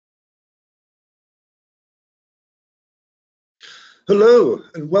Hello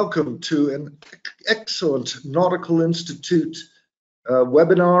and welcome to an excellent Nautical Institute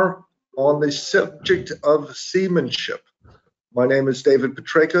webinar on the subject of seamanship. My name is David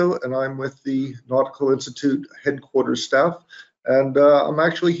Petreco and I'm with the Nautical Institute headquarters staff, and I'm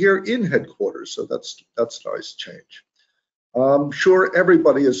actually here in headquarters, so that's a nice change. I'm sure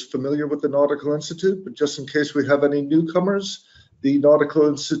everybody is familiar with the Nautical Institute, but just in case we have any newcomers, the Nautical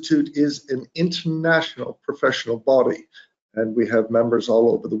Institute is an international professional body, and we have members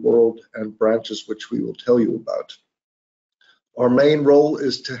all over the world and branches which we will tell you about. Our main role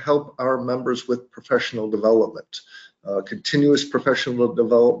is to help our members with professional development, continuous professional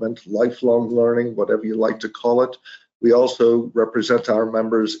development, lifelong learning, whatever you like to call it. We also represent our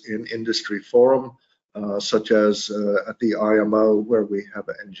members in industry forum, such as at the IMO, where we have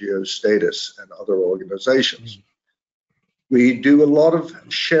an NGO status, and other organizations. We do a lot of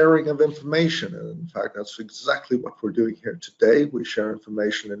sharing of information, and in fact, that's exactly what we're doing here today. We share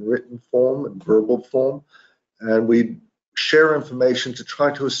information in written form and verbal form, and we share information to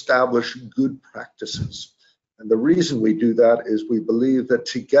try to establish good practices. And the reason we do that is we believe that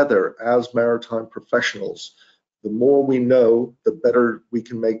together as maritime professionals, the more we know, the better we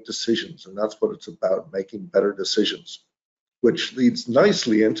can make decisions, and that's what it's about, making better decisions, which leads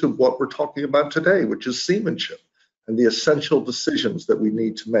nicely into what we're talking about today, which is seamanship, and the essential decisions that we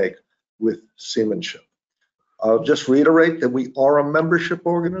need to make with seamanship. I'll just reiterate that we are a membership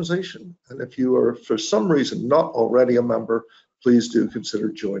organization, and if you are for some reason not already a member, please do consider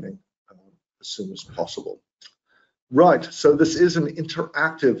joining as soon as possible. Right, so this is an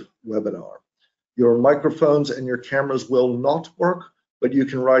interactive webinar. Your microphones and your cameras will not work, but you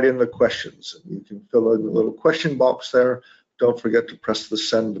can write in the questions, and you can fill in the little question box there. Don't forget to press the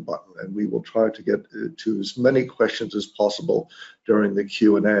send button, and we will try to get to as many questions as possible during the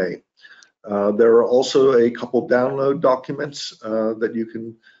Q&A. There are also a couple download documents that you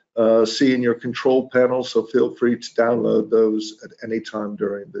can see in your control panel, so feel free to download those at any time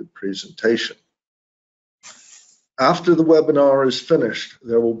during the presentation. After the webinar is finished,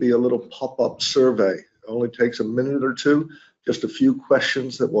 there will be a little pop-up survey. It only takes a minute or two, just a few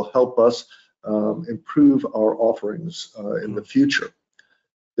questions that will help us improve our offerings in the future.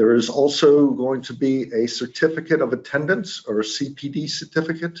 There is also going to be a certificate of attendance, or a CPD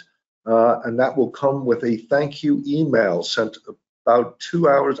certificate, and that will come with a thank you email sent about 2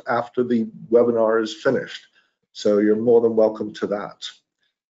 hours after the webinar is finished. So you're more than welcome to that.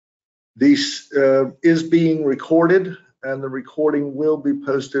 This is being recorded, and the recording will be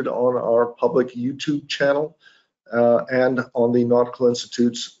posted on our public YouTube channel and on the Nautical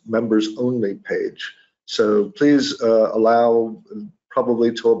Institute's members only page. So please allow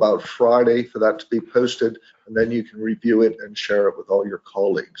probably till about Friday for that to be posted, and then you can review it and share it with all your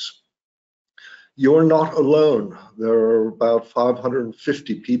colleagues. You're not alone. There are about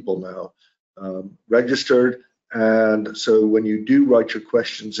 550 people now registered, and so when you do write your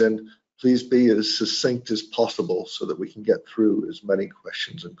questions in, please be as succinct as possible so that we can get through as many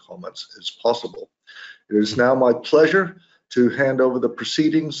questions and comments as possible. It is now my pleasure to hand over the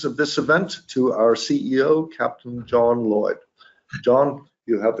proceedings of this event to our CEO, Captain John Lloyd. John,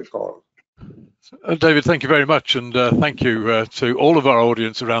 you have the call. David, thank you very much, and thank you to all of our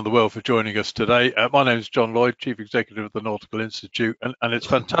audience around the world for joining us today. My name is John Lloyd, Chief Executive of the Nautical Institute, and it's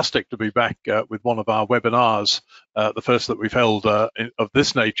fantastic to be back with one of our webinars, the first that we've held of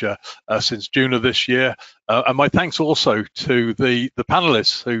this nature since June of this year. And my thanks also to the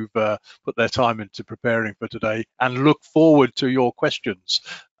panelists who've put their time into preparing for today, and look forward to your questions.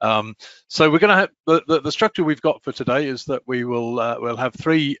 So we're going to have the structure we've got for today is that we will we'll have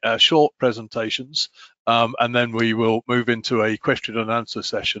 3 short presentations, and then we will move into a question and answer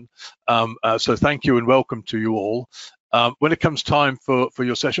session. So thank you and welcome to you all. When it comes time for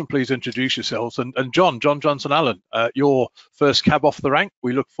your session, please introduce yourselves. And John Johnson Allen, your first cab off the rank.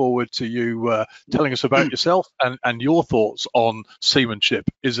 We look forward to you telling us about yourself and your thoughts on seamanship.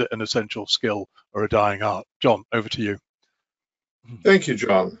 Is it an essential skill or a dying art? John, over to you. Thank you,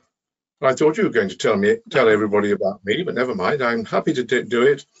 John. I thought you were going to tell everybody about me, but never mind. I'm happy to do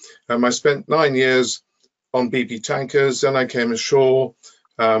it. I spent 9 years on BP tankers, then I came ashore.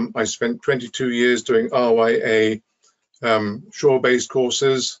 I spent 22 years doing RYA shore-based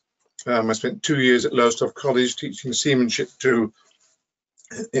courses. I spent 2 years at Lowestoft College teaching seamanship to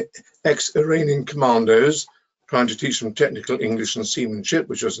ex-Iranian commandos, trying to teach them technical English and seamanship,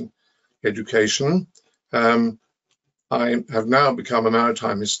 which was an education. I have now become a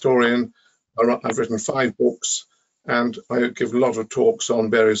maritime historian. I've written 5 books, and I give a lot of talks on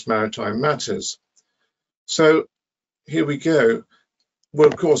various maritime matters. So here we go. Well,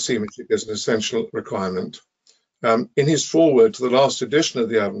 of course, seamanship is an essential requirement. In his foreword to the last edition of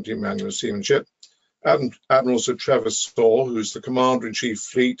the Admiralty Manual of Seamanship, Admiral Sir Trevor Saw, who's the Commander-in-Chief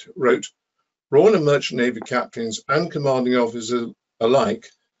Fleet, wrote, "Royal and Merchant Navy captains and commanding officers alike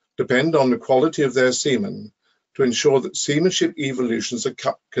depend on the quality of their seamen to ensure that seamanship evolutions are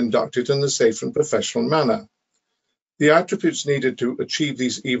conducted in a safe and professional manner. The attributes needed to achieve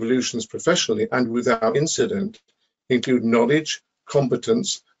these evolutions professionally and without incident include knowledge,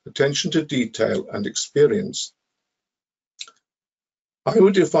 competence, attention to detail, and experience." I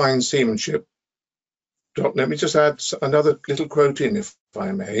would define seamanship. Let me just add another little quote in, if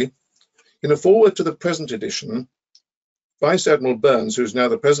I may. In a foreword to the present edition, Vice Admiral Burns, who is now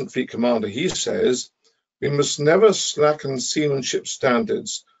the present fleet commander, he says, "We must never slacken seamanship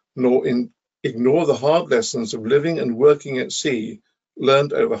standards, nor ignore the hard lessons of living and working at sea,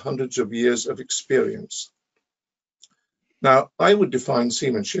 learned over hundreds of years of experience." Now, I would define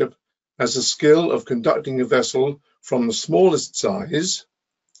seamanship as the skill of conducting a vessel from the smallest size.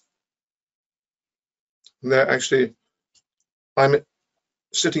 There, actually, I'm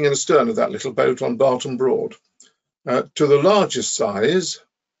sitting in the stern of that little boat on Barton Broad, to the largest size.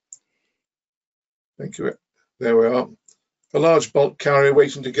 Thank you. There we are. A large bulk carrier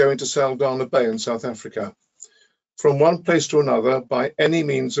waiting to go into Saldanha Bay in South Africa, from one place to another by any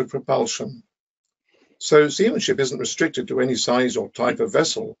means of propulsion. So seamanship isn't restricted to any size or type of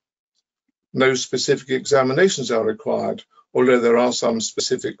vessel. No specific examinations are required, although there are some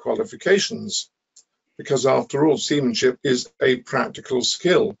specific qualifications, because after all, seamanship is a practical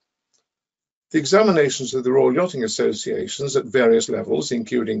skill. The examinations of the Royal Yachting Associations at various levels,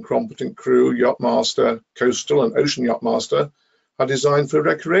 including competent crew, yachtmaster, coastal and ocean yachtmaster, are designed for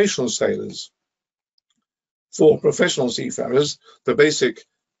recreational sailors. For professional seafarers, the basic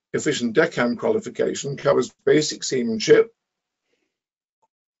efficient deckhand qualification covers basic seamanship,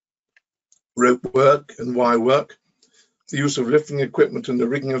 rope work and wire work, the use of lifting equipment and the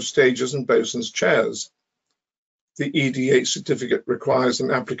rigging of stages and bosun's chairs. The EDH certificate requires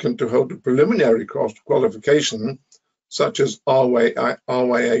an applicant to hold a preliminary qualification, such as RYA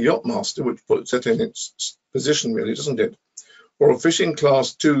Yachtmaster, which puts it in its position, really, doesn't it? Or a Fishing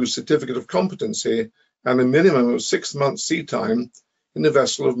Class 2 certificate of competency and a minimum of 6 months sea time in a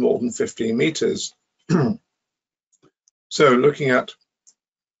vessel of more than 15 meters. So looking at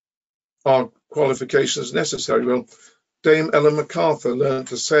our qualifications necessary, well, Dame Ellen MacArthur learned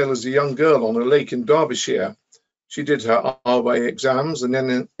to sail as a young girl on a lake in Derbyshire. She did her RYA exams and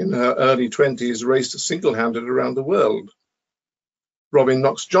then in her early 20s raced single-handed around the world. Robin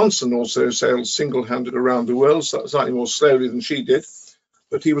Knox Johnson also sailed single-handed around the world, slightly more slowly than she did,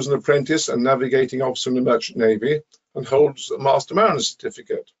 but he was an apprentice and navigating officer in the Merchant Navy and holds a Master Mariner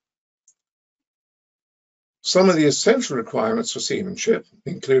certificate. Some of the essential requirements for seamanship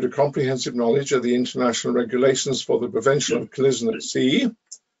include a comprehensive knowledge of the international regulations for the prevention of collision at sea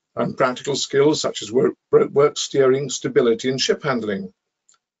and practical skills such as work steering, stability, and ship handling.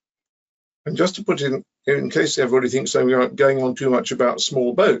 And just to put in case everybody thinks I'm going on too much about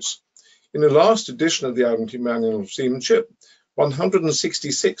small boats, in the last edition of the Admiralty Manual of Seamanship,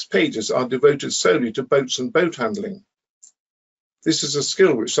 166 pages are devoted solely to boats and boat handling. This is a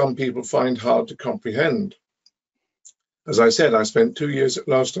skill which some people find hard to comprehend. As I said, I spent 2 years at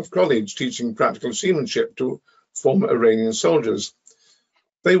Lowestoft College teaching practical seamanship to former Iranian soldiers.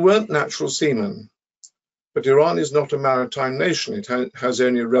 They weren't natural seamen, but Iran is not a maritime nation. It has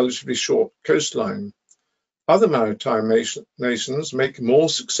only a relatively short coastline. Other maritime nations make more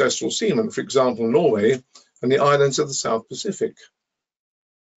successful seamen, for example, Norway and the islands of the South Pacific.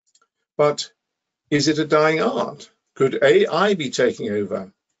 But is it a dying art? Could AI be taking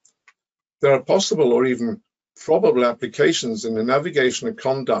over? There are possible or even probable applications in the navigation and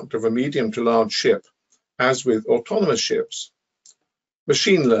conduct of a medium to large ship, as with autonomous ships.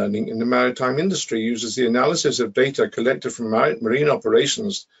 Machine learning in the maritime industry uses the analysis of data collected from marine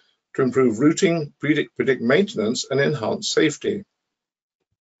operations to improve routing, predict maintenance, and enhance safety.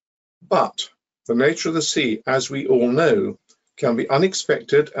 But the nature of the sea, as we all know, can be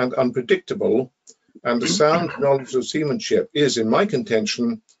unexpected and unpredictable, and a sound knowledge of seamanship is, in my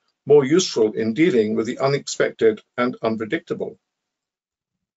contention, more useful in dealing with the unexpected and unpredictable.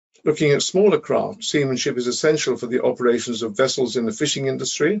 Looking at smaller craft, seamanship is essential for the operations of vessels in the fishing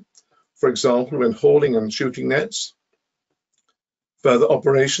industry, for example, when hauling and shooting nets. Further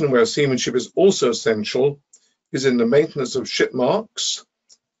operation where seamanship is also essential is in the maintenance of ship marks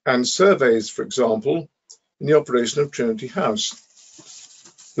and surveys, for example, in the operation of Trinity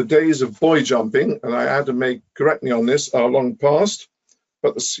House. The days of buoy jumping, and I add and may correct me on this, are long past,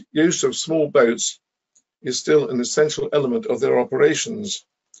 but the use of small boats is still an essential element of their operations,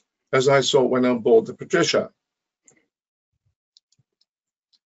 as I saw when on board the Patricia.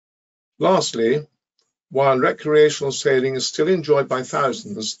 Lastly, while recreational sailing is still enjoyed by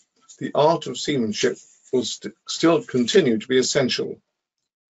thousands, the art of seamanship will still continue to be essential.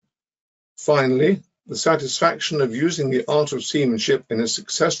 Finally, the satisfaction of using the art of seamanship in a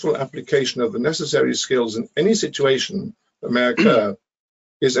successful application of the necessary skills in any situation that may occur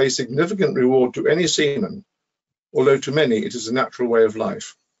is a significant reward to any seaman, although to many it is a natural way of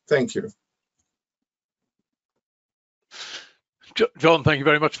life. Thank you. John, thank you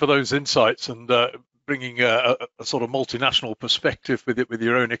very much for those insights and bringing a sort of multinational perspective with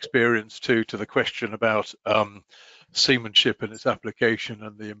your own experience to the question about seamanship and its application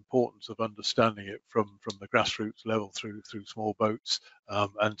and the importance of understanding it from the grassroots level through small boats,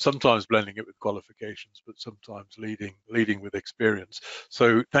 and sometimes blending it with qualifications, but sometimes leading with experience.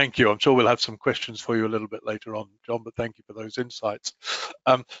 So thank you. I'm sure we'll have some questions for you a little bit later on, John, but thank you for those insights.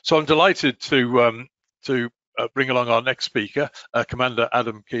 So I'm delighted to bring along our next speaker, Commander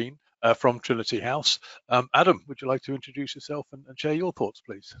Adam Keane from Trinity House. Adam, would you like to introduce yourself and share your thoughts,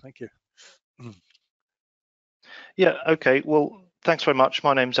 please? Thank you. Yeah, okay. Well, thanks very much.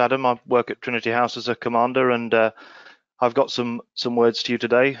 My name's Adam. I work at Trinity House as a commander, and I've got some words to you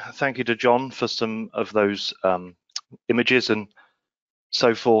today. Thank you to John for some of those images and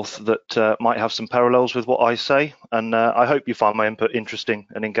so forth that might have some parallels with what I say. And I hope you find my input interesting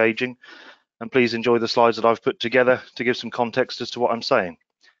and engaging. And please enjoy the slides that I've put together to give some context as to what I'm saying.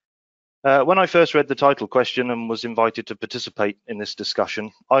 When I first read the title question and was invited to participate in this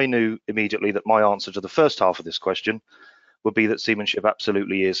discussion, I knew immediately that my answer to the first half of this question would be that seamanship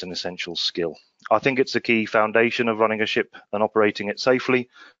absolutely is an essential skill. I think it's a key foundation of running a ship and operating it safely,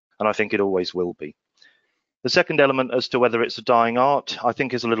 and I think it always will be. The second element as to whether it's a dying art, I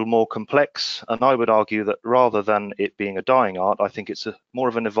think is a little more complex, and I would argue that rather than it being a dying art, I think it's more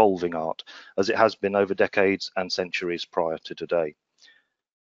of an evolving art, as it has been over decades and centuries prior to today.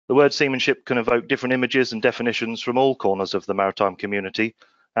 The word seamanship can evoke different images and definitions from all corners of the maritime community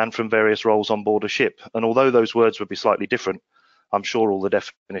and from various roles on board a ship, and although those words would be slightly different, I'm sure all the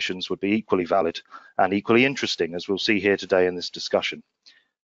definitions would be equally valid and equally interesting, as we'll see here today in this discussion.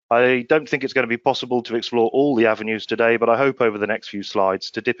 I don't think it's going to be possible to explore all the avenues today, but I hope over the next few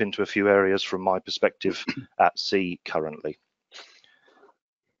slides to dip into a few areas from my perspective at sea currently.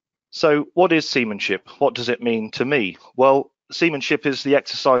 So what is seamanship? What does it mean to me? Well, seamanship is the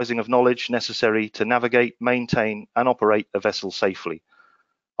exercising of knowledge necessary to navigate, maintain and operate a vessel safely.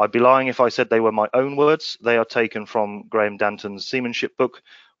 I'd be lying if I said they were my own words. They are taken from Graham Danton's Seamanship book,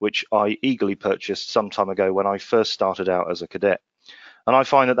 which I eagerly purchased some time ago when I first started out as a cadet. And I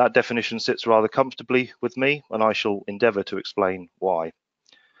find that that definition sits rather comfortably with me, and I shall endeavour to explain why.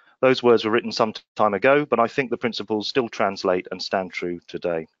 Those words were written some time ago, but I think the principles still translate and stand true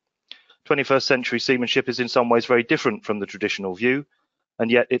today. 21st century seamanship is in some ways very different from the traditional view, and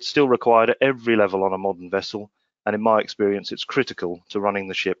yet it's still required at every level on a modern vessel, and in my experience it's critical to running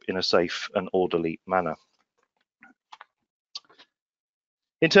the ship in a safe and orderly manner.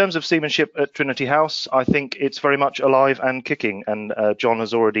 In terms of seamanship at Trinity House, I think it's very much alive and kicking, and John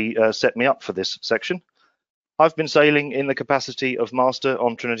has already set me up for this section. I've been sailing in the capacity of master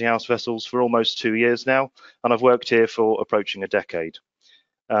on Trinity House vessels for almost 2 years now, and I've worked here for approaching a decade.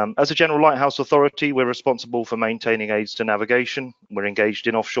 As a general lighthouse authority, we're responsible for maintaining aids to navigation. We're engaged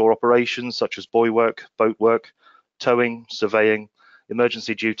in offshore operations such as buoy work, boat work, towing, surveying,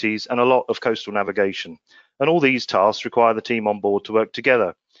 emergency duties, and a lot of coastal navigation. And all these tasks require the team on board to work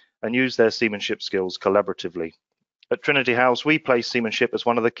together and use their seamanship skills collaboratively. At Trinity House, we place seamanship as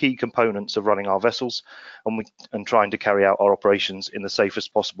one of the key components of running our vessels and trying to carry out our operations in the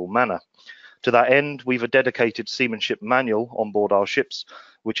safest possible manner. To that end, we've a dedicated seamanship manual on board our ships,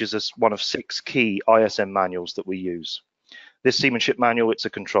 which is one of 6 key ISM manuals that we use. This seamanship manual, it's a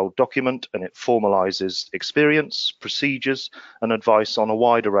controlled document, and it formalises experience, procedures and advice on a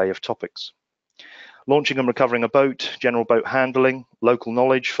wide array of topics. Launching and recovering a boat, general boat handling, local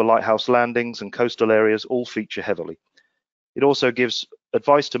knowledge for lighthouse landings and coastal areas all feature heavily. It also gives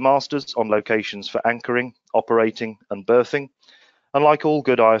advice to masters on locations for anchoring, operating and berthing. And like all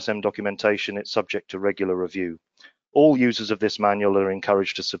good ISM documentation, it's subject to regular review. All users of this manual are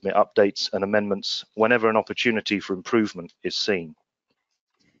encouraged to submit updates and amendments whenever an opportunity for improvement is seen.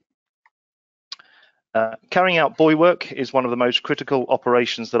 Carrying out buoy work is one of the most critical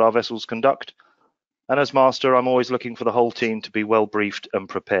operations that our vessels conduct. And as master, I'm always looking for the whole team to be well briefed and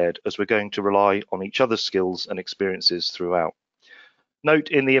prepared, as we're going to rely on each other's skills and experiences throughout. Note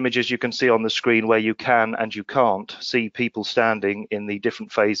in the images you can see on the screen where you can and you can't see people standing in the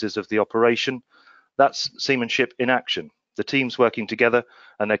different phases of the operation. That's seamanship in action. The team's working together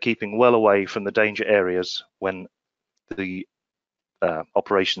and they're keeping well away from the danger areas when the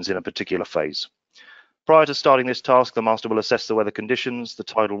operations in a particular phase. Prior to starting this task, the master will assess the weather conditions, the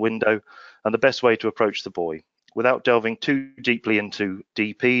tidal window, and the best way to approach the buoy. Without delving too deeply into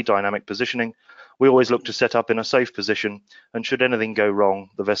DP, dynamic positioning, we always look to set up in a safe position, and should anything go wrong,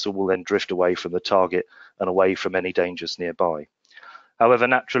 the vessel will then drift away from the target and away from any dangers nearby. However,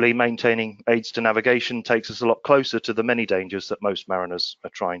 naturally, maintaining aids to navigation takes us a lot closer to the many dangers that most mariners are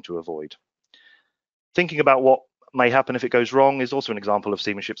trying to avoid. Thinking about what may happen if it goes wrong is also an example of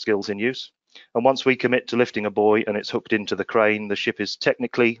seamanship skills in use. And once we commit to lifting a buoy and it's hooked into the crane, the ship is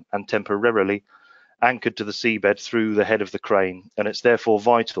technically and temporarily anchored to the seabed through the head of the crane, and it's therefore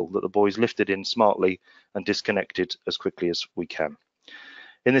vital that the buoy is lifted in smartly and disconnected as quickly as we can.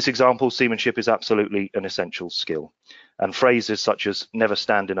 In this example, seamanship is absolutely an essential skill, and phrases such as "never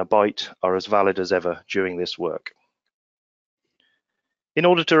stand in a bight" are as valid as ever during this work. In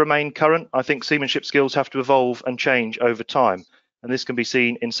order to remain current, I think seamanship skills have to evolve and change over time, and this can be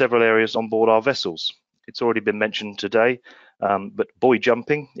seen in several areas on board our vessels. It's already been mentioned today, but buoy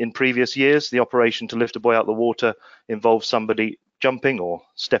jumping. In previous years, the operation to lift a buoy out of the water involved somebody jumping or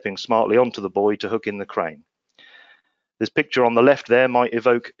stepping smartly onto the buoy to hook in the crane. This picture on the left there might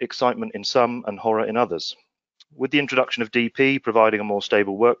evoke excitement in some and horror in others. With the introduction of DP providing a more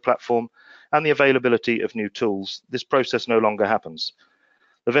stable work platform and the availability of new tools, this process no longer happens.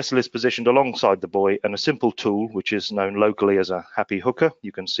 The vessel is positioned alongside the buoy, and a simple tool, which is known locally as a happy hooker,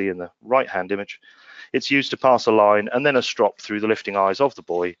 you can see in the right-hand image, it's used to pass a line and then a strop through the lifting eyes of the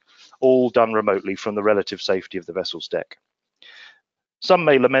buoy, all done remotely from the relative safety of the vessel's deck. Some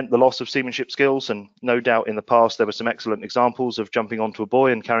may lament the loss of seamanship skills, and no doubt in the past there were some excellent examples of jumping onto a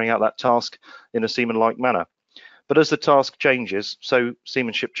buoy and carrying out that task in a seaman-like manner. But as the task changes, so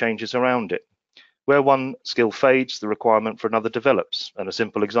seamanship changes around it. Where one skill fades, the requirement for another develops, and a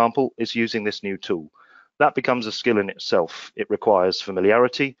simple example is using this new tool. That becomes a skill in itself. It requires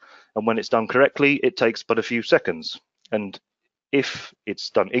familiarity, and when it's done correctly, it takes but a few seconds. And if it's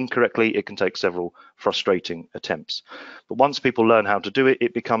done incorrectly, it can take several frustrating attempts. But once people learn how to do it,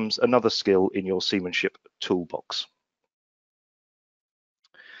 it becomes another skill in your seamanship toolbox.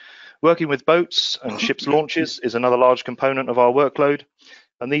 Working with boats and ships' launches is another large component of our workload,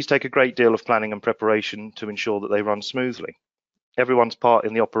 and these take a great deal of planning and preparation to ensure that they run smoothly. Everyone's part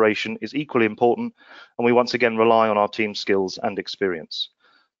in the operation is equally important, and we once again rely on our team's skills and experience.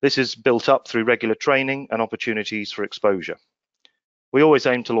 This is built up through regular training and opportunities for exposure. We always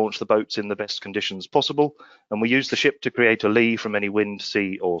aim to launch the boats in the best conditions possible, and we use the ship to create a lee from any wind,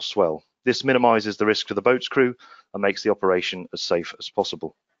 sea, or swell. This minimises the risk to the boat's crew and makes the operation as safe as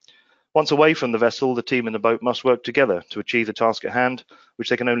possible. Once away from the vessel, the team in the boat must work together to achieve the task at hand, which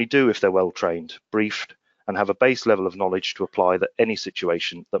they can only do if they're well trained, briefed, and have a base level of knowledge to apply to any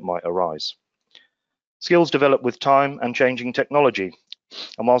situation that might arise. Skills develop with time and changing technology.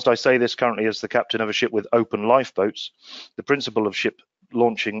 And whilst I say this currently as the captain of a ship with open lifeboats, the principle of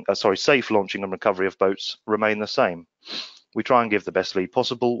safe launching and recovery of boats remain the same. We try and give the best lead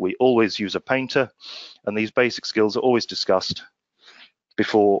possible. We always use a painter, and these basic skills are always discussed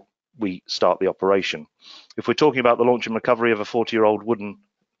before we start the operation. If we're talking about the launch and recovery of a 40-year-old wooden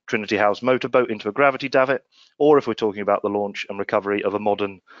Trinity House motorboat into a gravity davit, or if we're talking about the launch and recovery of a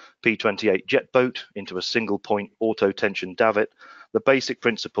modern P-28 jet boat into a single point auto tension davit, the basic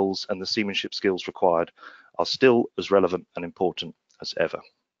principles and the seamanship skills required are still as relevant and important as ever.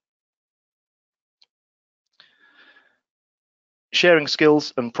 Sharing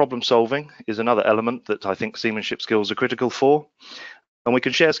skills and problem solving is another element that I think seamanship skills are critical for. And we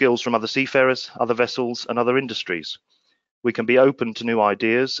can share skills from other seafarers, other vessels, and other industries. We can be open to new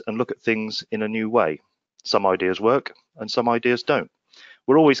ideas and look at things in a new way. Some ideas work and some ideas don't.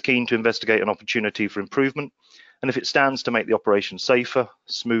 We're always keen to investigate an opportunity for improvement, and if it stands to make the operation safer,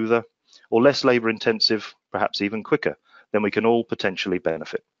 smoother, or less labour intensive, perhaps even quicker, then we can all potentially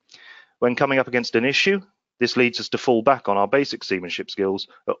benefit. When coming up against an issue, this leads us to fall back on our basic seamanship skills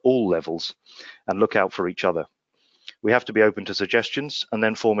at all levels and look out for each other. We have to be open to suggestions and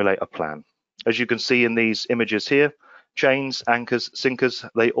then formulate a plan. As you can see in these images here, chains, anchors, sinkers,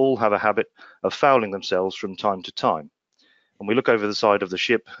 they all have a habit of fouling themselves from time to time. And we look over the side of the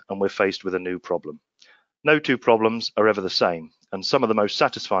ship and we're faced with a new problem. No two problems are ever the same, and some of the most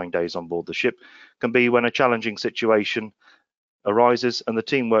satisfying days on board the ship can be when a challenging situation arises and the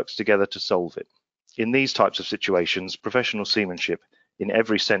team works together to solve it. In these types of situations, professional seamanship, in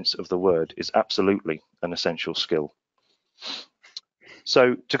every sense of the word, is absolutely an essential skill.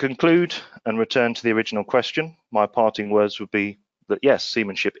 So to conclude and return to the original question, my parting words would be that yes,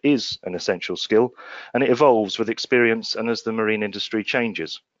 seamanship is an essential skill, and it evolves with experience and as the marine industry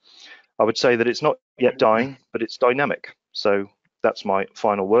changes. I would say that it's not yet dying, but it's dynamic. So That's my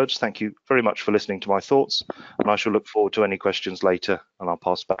final words. Thank you very much for listening to my thoughts, and I shall look forward to any questions later, and I'll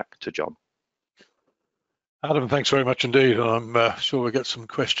pass back to John. Adam, thanks very much indeed. I'm sure we'll get some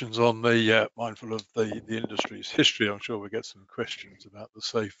questions on the, mindful of the industry's history, I'm sure we'll get some questions about the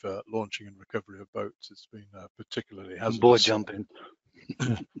safe launching and recovery of boats. It's been particularly hazardous. Board jumping.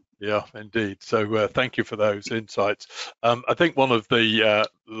 Yeah, indeed. So thank you for those insights. I think one of the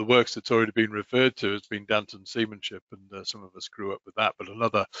works that's already been referred to has been Danton Seamanship, and some of us grew up with that. But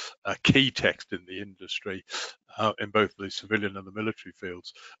another key text in the industry, in both the civilian and the military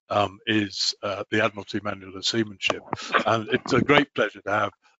fields, is the Admiralty Manual of Seamanship. And it's a great pleasure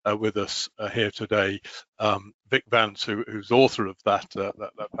to have with us here today Vic Vance, who's author of that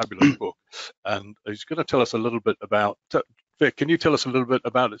fabulous book, and he's going to tell us a little bit about. Vic, can you tell us a little bit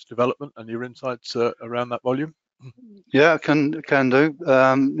about its development and your insights around that volume? Yeah, can do.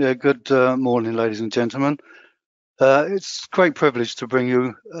 Yeah, good morning, ladies and gentlemen. It's a great privilege to bring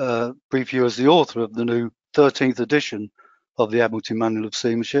you, brief you as the author of the new 13th edition of the Admiralty Manual of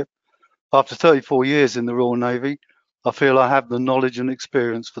Seamanship. After 34 years in the Royal Navy, I feel I have the knowledge and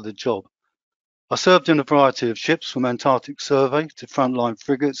experience for the job. I served in a variety of ships, from Antarctic survey to frontline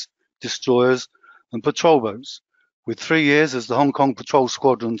frigates, destroyers and patrol boats, with 3 years as the Hong Kong Patrol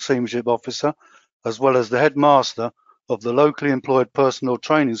Squadron Seamanship Officer, as well as the headmaster of the locally employed personnel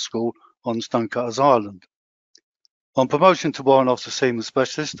training school on Stonecutters Island. On promotion to Warrant Officer Seaman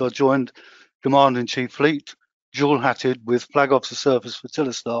Specialist, I joined Command-in-Chief Fleet, dual-hatted with Flag Officer Surface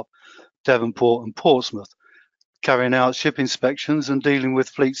Flotilla Staff, Devonport and Portsmouth, carrying out ship inspections and dealing with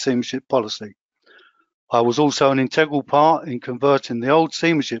fleet seamanship policy. I was also an integral part in converting the old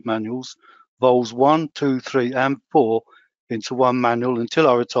seamanship manuals, Vols 1, 2, 3 and 4, into one manual until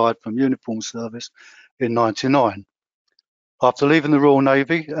I retired from uniform service in '99. After leaving the Royal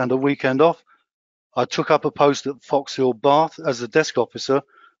Navy and a weekend off, I took up a post at Foxhill, Bath as a desk officer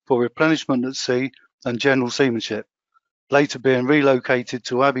for replenishment at sea and general seamanship, later being relocated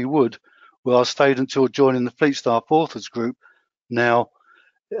to Abbey Wood, where I stayed until joining the Fleet Staff Authors Group, now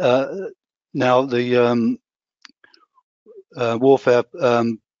the Warfare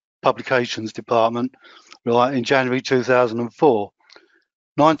Publications Department, right, in January 2004.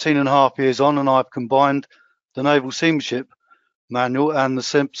 19 and a half years on, and I've combined the Naval Seamanship Manual and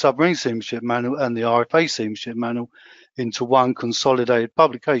the Submarine Seamanship Manual and the RFA Seamanship Manual into one consolidated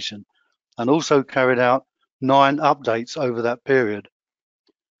publication, and also carried out 9 updates over that period.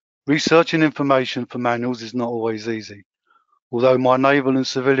 Researching information for manuals is not always easy, although my naval and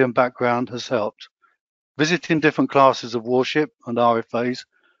civilian background has helped. Visiting different classes of warship and RFAs,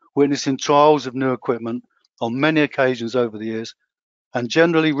 witnessing trials of new equipment on many occasions over the years, and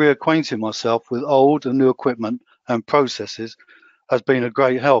generally reacquainting myself with old and new equipment and processes has been a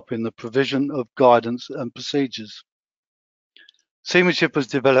great help in the provision of guidance and procedures. Seamanship has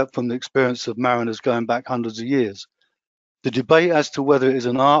developed from the experience of mariners going back hundreds of years. The debate as to whether it is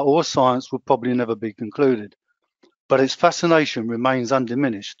an art or a science will probably never be concluded, but its fascination remains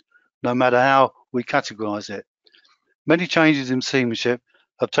undiminished, no matter how we categorize it. Many changes in seamanship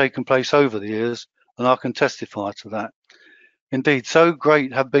have taken place over the years, and I can testify to that. Indeed, so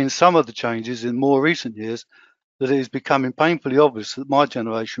great have been some of the changes in more recent years that it is becoming painfully obvious that my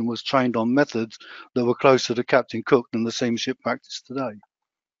generation was trained on methods that were closer to Captain Cook than the seamanship practice today.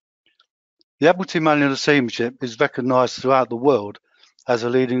 The Admiralty Manual of Seamanship is recognised throughout the world as a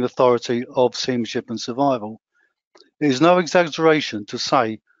leading authority of seamanship and survival. It is no exaggeration to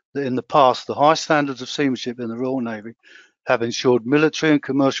say that in the past, the high standards of seamanship in the Royal Navy have ensured military and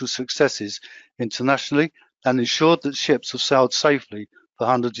commercial successes internationally and ensured that ships have sailed safely for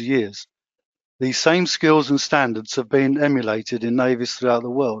hundreds of years. These same skills and standards have been emulated in navies throughout the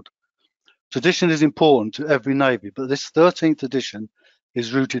world. Tradition is important to every navy, but this 13th edition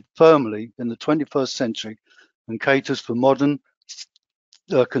is rooted firmly in the 21st century and caters for modern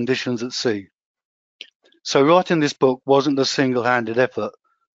conditions at sea. So writing this book wasn't a single-handed effort,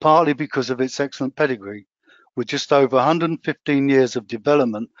 partly because of its excellent pedigree, with just over 115 years of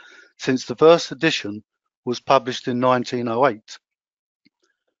development since the first edition was published in 1908.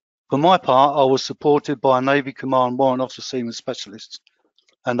 For my part, I was supported by a Navy Command Warrant Officer Seaman Specialist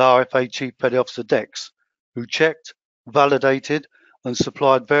and RFA Chief Petty Officer Dex, who checked, validated and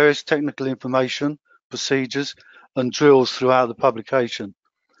supplied various technical information, procedures and drills throughout the publication.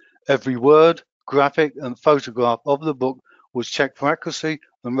 Every word, graphic and photograph of the book was checked for accuracy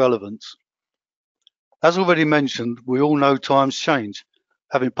and relevance. As already mentioned, we all know times change.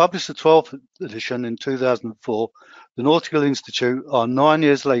 Having published the 12th edition in 2004, the Nautical Institute are 9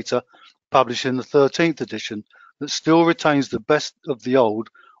 years later publishing the 13th edition that still retains the best of the old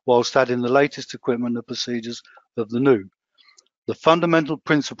whilst adding the latest equipment and procedures of the new. The fundamental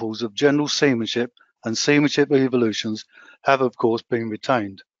principles of general seamanship and seamanship evolutions have, of course, been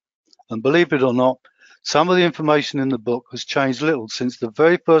retained. And believe it or not, some of the information in the book has changed little since the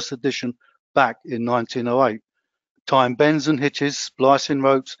very first edition back in 1908. Tying bends and hitches, splicing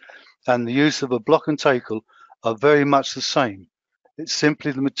ropes, and the use of a block and tackle are very much the same. It's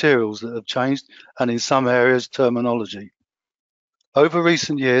simply the materials that have changed, and in some areas, terminology. Over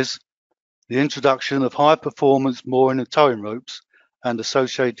recent years, the introduction of high-performance mooring and towing ropes and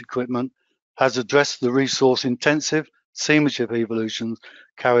associated equipment has addressed the resource-intensive seamanship evolutions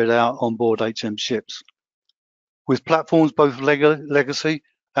carried out on board HM ships. With platforms both legacy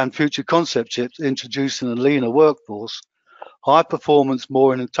and future concept ships introducing a leaner workforce, high-performance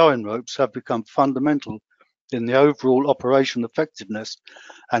mooring and towing ropes have become fundamental in the overall operation effectiveness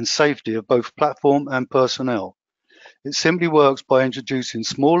and safety of both platform and personnel. It simply works by introducing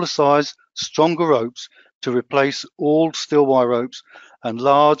smaller size, stronger ropes to replace all steel wire ropes and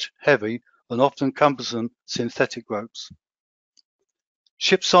large, heavy, and often cumbersome synthetic ropes.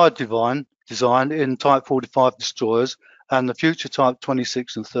 Shipside design in Type 45 destroyers and the future Type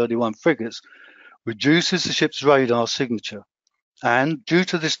 26 and 31 frigates reduces the ship's radar signature, and due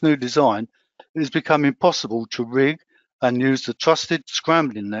to this new design, it has become impossible to rig and use the trusted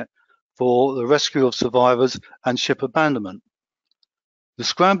scrambling net for the rescue of survivors and ship abandonment. The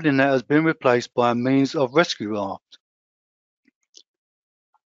scrambling net has been replaced by a means of rescue raft.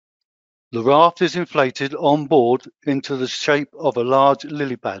 The raft is inflated on board into the shape of a large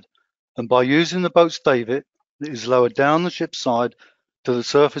lily pad, and by using the boat's davit, it is lowered down the ship's side to the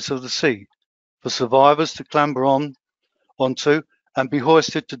surface of the sea for survivors to clamber onto and be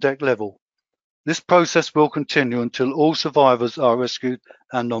hoisted to deck level. This process will continue until all survivors are rescued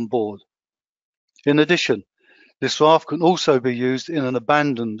and on board. In addition, this raft can also be used in an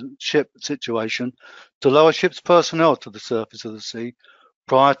abandoned ship situation to lower ship's personnel to the surface of the sea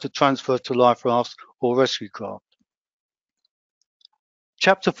prior to transfer to life rafts or rescue craft.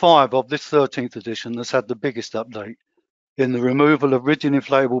 Chapter 5 of this 13th edition has had the biggest update in the removal of rigid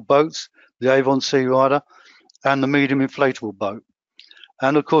inflatable boats, the Avon Sea Rider, and the medium inflatable boat.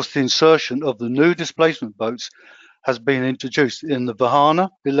 And of course, the insertion of the new displacement boats has been introduced in the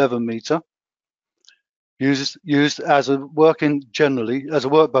Vahana 11 meter, used as a workboat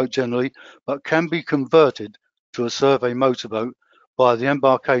generally, but can be converted to a survey motorboat by the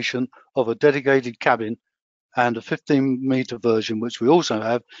embarkation of a dedicated cabin, and a 15-meter version, which we also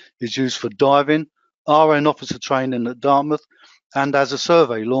have, is used for diving, RN officer training at Dartmouth, and as a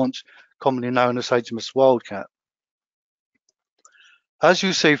survey launch, commonly known as HMS Wildcat. As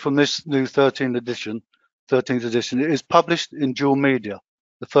you see from this new 13th edition, it is published in dual media.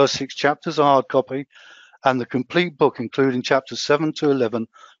 The first 6 chapters are hard copy, and the complete book, including chapters 7 to 11,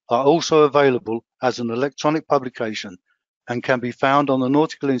 are also available as an electronic publication and can be found on the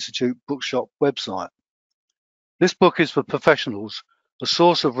Nautical Institute bookshop website. This book is for professionals, a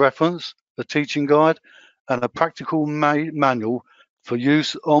source of reference, a teaching guide, and a practical manual for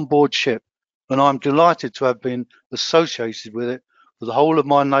use on board ship, and I'm delighted to have been associated with it for the whole of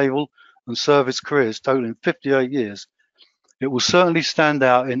my naval and service careers, totaling 58 years. It will certainly stand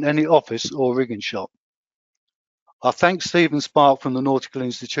out in any office or rigging shop. I thank Stephen Spark from the Nautical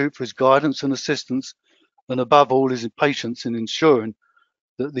Institute for his guidance and assistance, and above all his patience in ensuring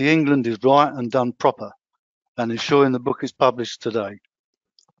that the England is right and done proper, and ensuring the book is published today.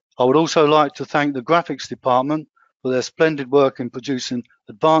 I would also like to thank the graphics department for their splendid work in producing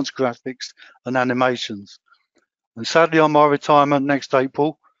advanced graphics and animations. And sadly, on my retirement next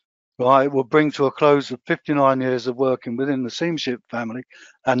April, it will bring to a close of 59 years of working within the Seamanship family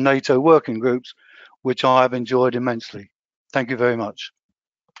and NATO working groups, which I have enjoyed immensely. Thank you very much.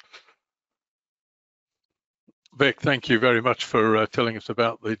 Vic, thank you very much for telling us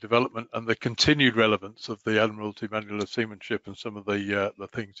about the development and the continued relevance of the Admiralty Manual of Seamanship and some of the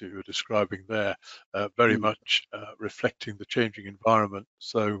things you were describing there, very much reflecting the changing environment.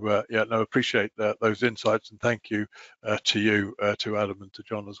 So yeah, no, appreciate those insights, and thank you to you, to Adam and to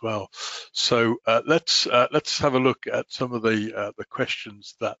John as well. So let's have a look at some of the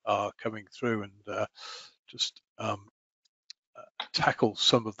questions that are coming through and just tackle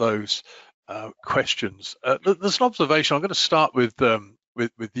some of those questions. There's an observation. I'm going to start with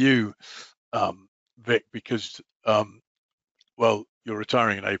you, Vic, because well, you're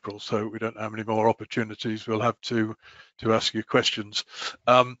retiring in April, so we don't have any more opportunities. We'll have to ask you questions.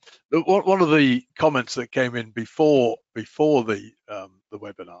 One of the comments that came in before the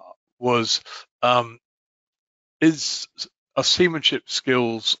webinar was, are seamanship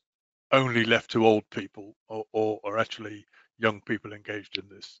skills only left to old people, or actually young people engaged in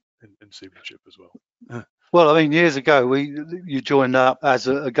this in seamanship as well? Well, I mean, years ago, you joined up as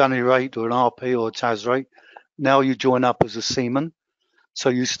a gunnery rate or an RP or a TAS rate. Now you join up as a seaman. So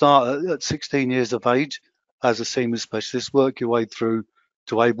you start at 16 years of age as a seaman specialist, work your way through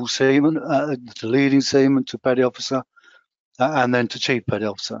to able seaman, to leading seaman, to petty officer, and then to chief petty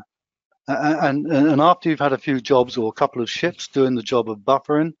officer. And after you've had a few jobs or a couple of ships doing the job of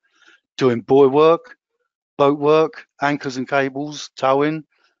buffering, doing buoy work, boat work, anchors and cables, towing,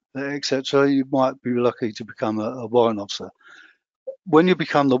 etc., you might be lucky to become a warrant officer. When you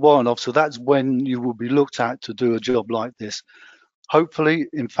become the warrant officer, that's when you will be looked at to do a job like this. Hopefully,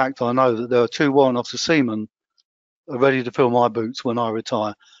 in fact, I know that there are 2 warrant officer seamen ready to fill my boots when I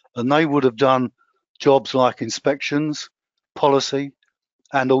retire, and they would have done jobs like inspections, policy,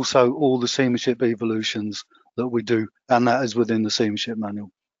 and also all the seamanship evolutions that we do, and that is within the seamanship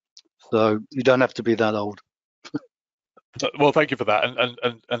manual. So you don't have to be that old. Well, thank you for that.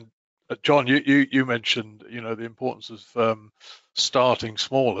 And John, you mentioned, the importance of starting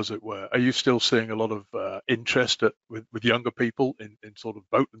small, as it were. Are you still seeing a lot of interest with younger people in sort of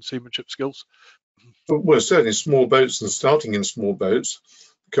boat and seamanship skills? Well, certainly small boats and starting in small boats,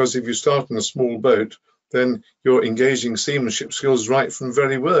 because if you start in a small boat, then you're engaging seamanship skills right from the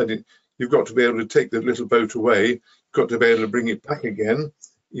very word. You've got to be able to take the little boat away, you've got to be able to bring it back again,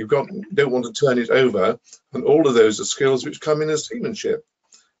 don't want to turn it over, and all of those are skills which come in as seamanship.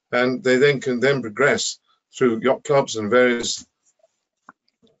 And they then can progress through yacht clubs and various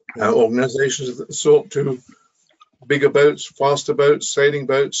organizations of the sort to bigger boats, faster boats, sailing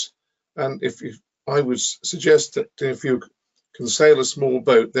boats. And if I would suggest that if you can sail a small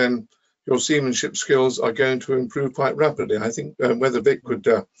boat, then your seamanship skills are going to improve quite rapidly. I think whether Vic could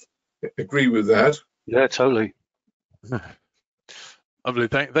agree with that. Yeah, totally. Lovely.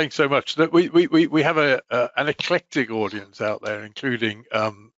 Thanks so much. We have an eclectic audience out there, including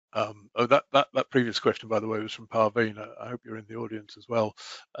that previous question, by the way, was from Parveen. I hope you're in the audience as well.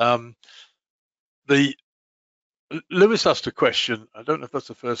 Lewis asked a question. I don't know if that's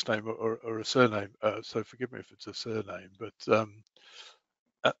a first name or a surname, so forgive me if it's a surname. But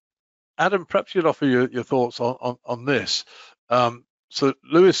Adam, perhaps you'd offer your thoughts on this. So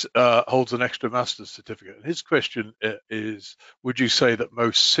Lewis holds an extra master's certificate, and his question is: would you say that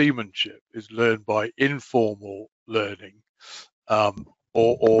most seamanship is learned by informal learning,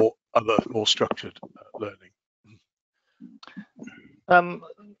 or other more structured learning?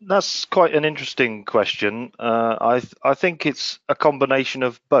 That's quite an interesting question. I think it's a combination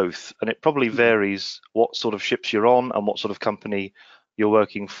of both, and it probably varies what sort of ships you're on and what sort of company you're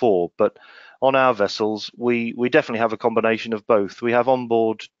working for. But on our vessels, we definitely have a combination of both. We have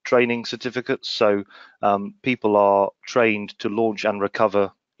onboard training certificates, so people are trained to launch and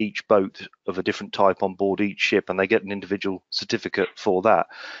recover each boat of a different type on board each ship, and they get an individual certificate for that.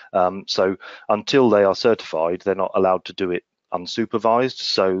 So until they are certified, they're not allowed to do it unsupervised.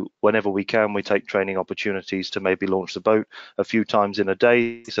 So whenever we can, we take training opportunities to maybe launch the boat a few times in a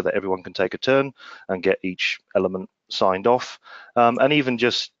day so that everyone can take a turn and get each element signed off, and even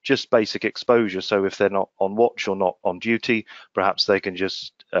just basic exposure. So if they're not on watch or not on duty, perhaps they can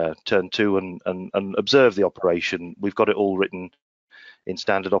just turn to and observe the operation. We've got it all written in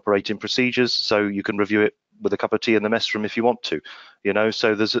standard operating procedures, so you can review it with a cup of tea in the mess room if you want to,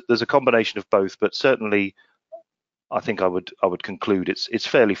 so there's a combination of both, but certainly I think I would conclude it's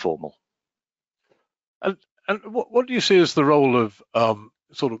fairly formal. And what do you see as the role of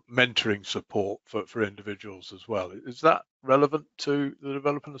sort of mentoring support for individuals as well? Is that relevant to the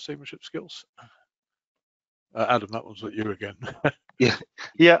development of seamanship skills? Adam, that one's at you again.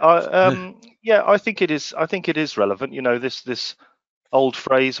 I think it is. I think it is relevant. This old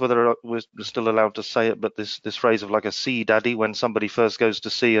phrase, whether we're still allowed to say it, but this phrase of like a sea daddy, when somebody first goes to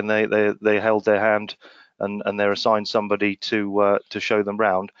sea and they held their hand and they're assigned somebody to show them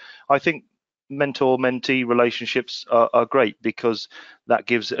round. I think mentor-mentee relationships are great, because that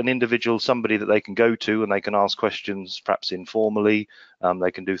gives an individual somebody that they can go to and they can ask questions, perhaps informally.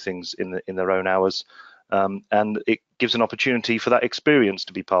 They can do things in their own hours, and it gives an opportunity for that experience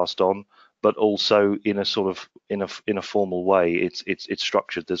to be passed on, but also in a sort of in a formal way. It's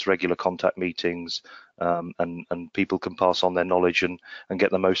structured. There's regular contact meetings, and people can pass on their knowledge and get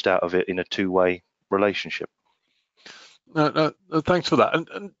the most out of it in a two-way relationship. No, thanks for that.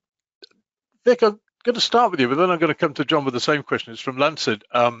 And Vic, I'm going to start with you, but then I'm going to come to John with the same question. It's from Lancet.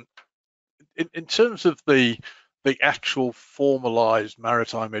 In terms of the actual formalized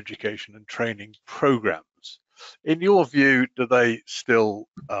maritime education and training programs, in your view, do they still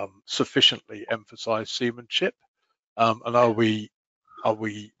sufficiently emphasize seamanship? And are we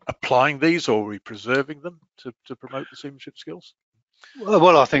applying these, or are we preserving them to promote the seamanship skills?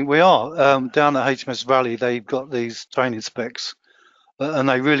 Well, I think we are. Down at HMS Valley, they've got these training specs, and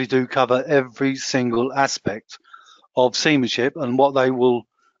they really do cover every single aspect of seamanship and what they will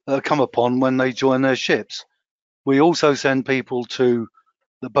come upon when they join their ships. We also send people to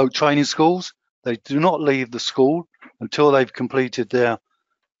the boat training schools. They do not leave the school until they've completed their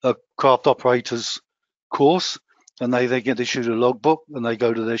craft operators course, and they get issued a logbook, and they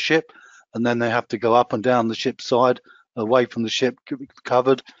go to their ship, and then they have to go up and down the ship's side, away from the ship,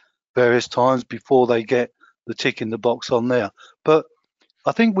 covered various times before they get the tick in the box on there. But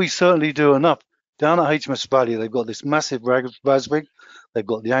I think we certainly do enough. Down at HMS Valley, they've got this massive RAS rig. They've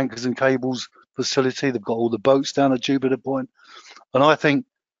got the anchors and cables facility. They've got all the boats down at Jupiter Point, and I think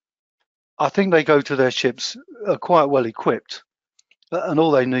they go to their ships quite well equipped. And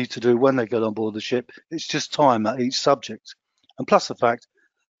all they need to do when they get on board the ship is just time at each subject. And plus the fact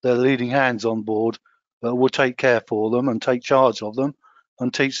they're leading hands on board will take care for them and take charge of them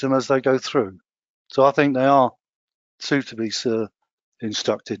and teach them as they go through. So I think they are suitably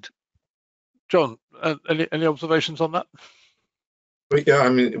instructed. John, any observations on that? Yeah, I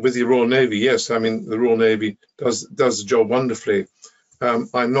mean, with the Royal Navy, yes. I mean, the Royal Navy does the job wonderfully. I'm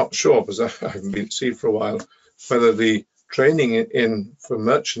not sure, because I haven't been at sea for a while, whether the training for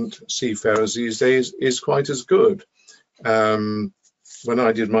merchant seafarers these days is quite as good. When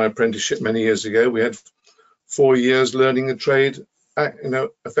I did my apprenticeship many years ago, we had 4 years learning the trade,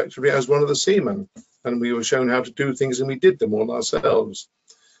 effectively as one of the seamen, and we were shown how to do things, and we did them all ourselves.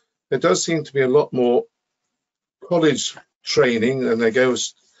 There does seem to be a lot more college training, and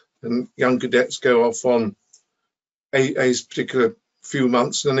young cadets go off on a particular few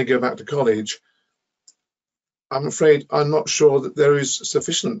months, and then they go back to college. I'm afraid I'm not sure that there is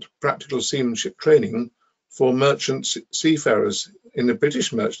sufficient practical seamanship training for merchant seafarers in the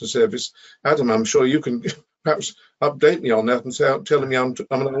British merchant service. Adam, I'm sure you can perhaps update me on that and tell me I'm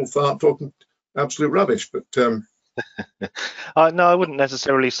an old fart talking absolute rubbish. But no, I wouldn't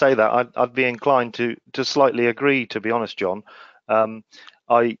necessarily say that. I'd be inclined to slightly agree, to be honest, John.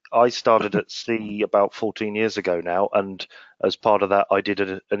 I started at sea about 14 years ago now, and as part of that, I did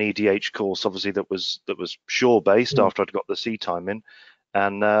an EDH course, obviously that was shore-based after I'd got the sea time in,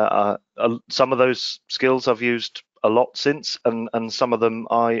 and some of those skills I've used a lot since, and some of them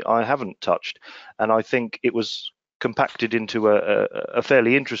I haven't touched, and I think it was compacted into a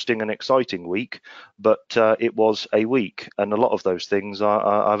fairly interesting and exciting week, but it was a week, and a lot of those things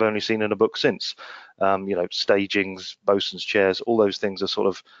I've only seen in a book since. Stagings, bosun's chairs, all those things are sort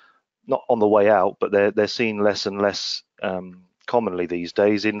of not on the way out, but they're seen less and less commonly these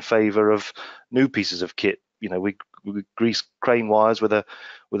days in favour of new pieces of kit. We grease crane wires with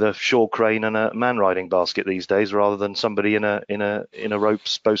a shore crane and a man riding basket these days, rather than somebody in a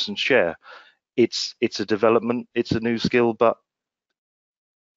ropes bosun's chair. It's a development, it's a new skill, but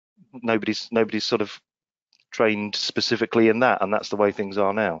nobody's sort of trained specifically in that, and that's the way things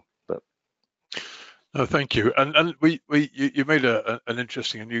are now. But no, thank you. And you made an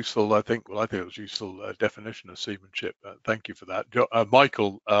interesting and useful, I think it was useful definition of seamanship. Thank you for that.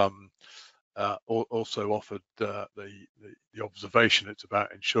 Michael also offered the observation. It's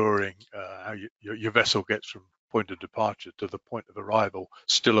about ensuring how your vessel gets from point of departure to the point of arrival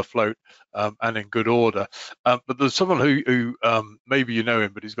still afloat and in good order. But there's someone who maybe you know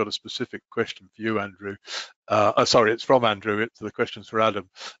him, but he's got a specific question for you, Andrew. Sorry, it's from Andrew. The question's for Adam.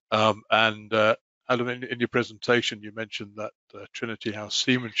 Adam, in your presentation, you mentioned that Trinity House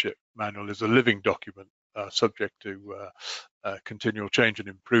Seamanship Manual is a living document subject to continual change and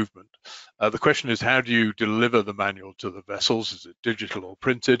improvement. The question is, how do you deliver the manual to the vessels? Is it digital or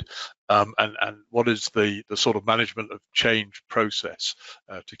printed? And what is the sort of management of change process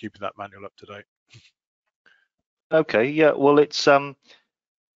to keeping that manual up to date? Okay, yeah, well, it's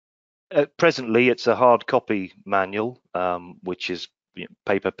presently it's a hard copy manual, which is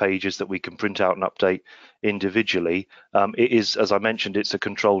paper pages that we can print out and update individually. It is, as I mentioned, it's a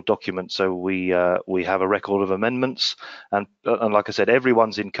controlled document, so we have a record of amendments, and like I said,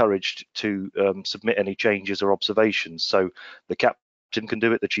 everyone's encouraged to submit any changes or observations. So the captain can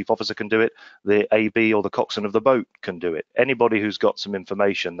do it, the chief officer can do it, the AB or the coxswain of the boat can do it. Anybody who's got some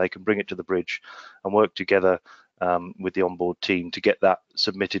information, they can bring it to the bridge and work together with the onboard team to get that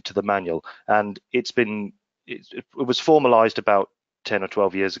submitted to the manual. And it was formalized about 10 or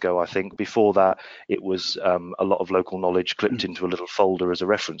 12 years ago, I think. Before that, it was a lot of local knowledge clipped into a little folder as a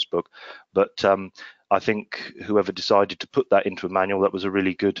reference book. But I think whoever decided to put that into a manual, that was a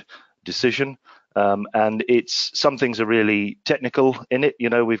really good decision. And some things are really technical in it. You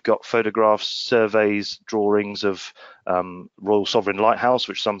know, we've got photographs, surveys, drawings of Royal Sovereign Lighthouse,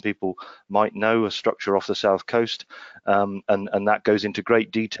 which some people might know, a structure off the south coast, and that goes into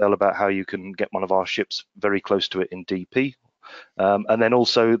great detail about how you can get one of our ships very close to it in DP. And then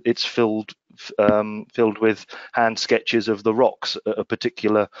also it's filled with hand sketches of the rocks at a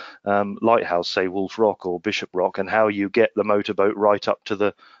particular lighthouse, say Wolf Rock or Bishop Rock, and how you get the motorboat right up to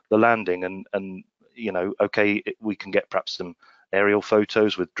the landing. And you know, okay, we can get perhaps some aerial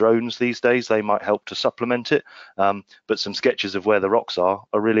photos with drones these days, they might help to supplement it, but some sketches of where the rocks are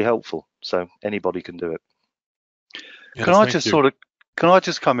really helpful, so anybody can do it. Yes, can I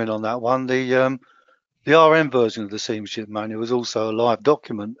just come in on that one? The RM version of the Seamanship Manual was also a live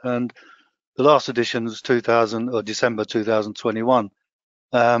document, and the last edition was December 2021.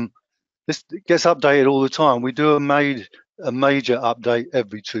 This gets updated all the time. We do a major update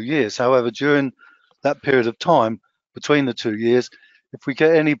every 2 years. However, during that period of time between the 2 years, if we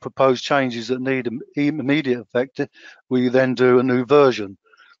get any proposed changes that need immediate effect, we then do a new version.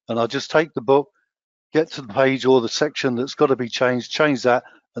 And I just take the book, get to the page or the section that's got to be changed, change that,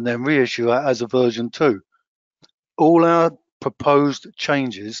 and then reissue it as a version 2. All our proposed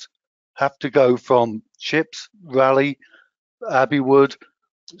changes have to go from ships, Raleigh, Abbeywood,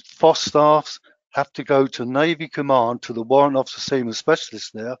 FOSS staffs, have to go to Navy Command, to the Warrant Officer Seaman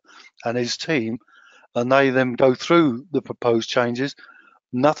Specialist there and his team, and they then go through the proposed changes.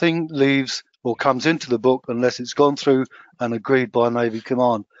 Nothing leaves or comes into the book unless it's gone through and agreed by Navy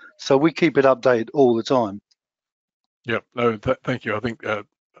Command. So we keep it updated all the time. Yeah, no, thank you. I think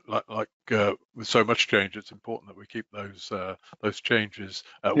with so much change, it's important that we keep those changes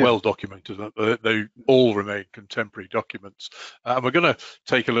well documented. They all remain contemporary documents. And we're going to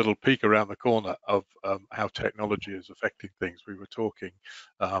take a little peek around the corner of how technology is affecting things. We were talking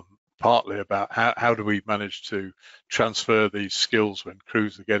partly about how do we manage to transfer these skills when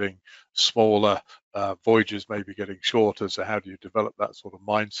crews are getting smaller, voyages may be getting shorter. So how do you develop that sort of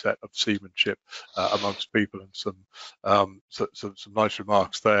mindset of seamanship amongst people? And some nice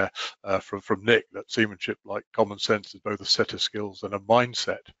remarks there from Nick, that seamanship, like common sense, is both a set of skills and a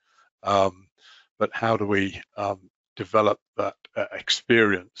mindset. But how do we develop that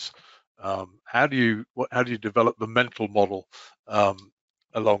experience? How do you develop the mental model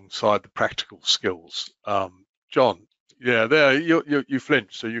alongside the practical skills? John, yeah, there you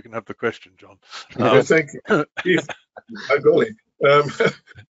flinch, so you can have the question, John. Thank you. Golly,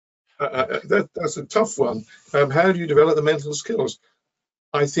 that's a tough one. How do you develop the mental skills?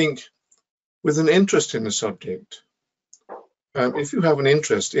 I think with an interest in the subject. If you have an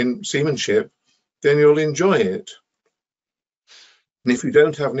interest in seamanship, then you'll enjoy it. And if you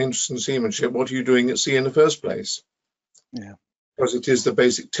don't have an interest in seamanship, what are you doing at sea in the first place? Yeah. Because it is the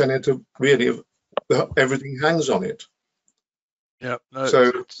basic tenet of everything hangs on it. Yeah. No,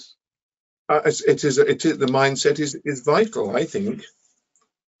 so the mindset is vital, I think.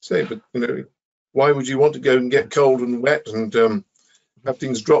 But you know, why would you want to go and get cold and wet and have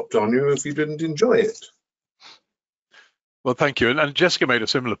things dropped on you if you didn't enjoy it? Well, thank you. And Jessica made a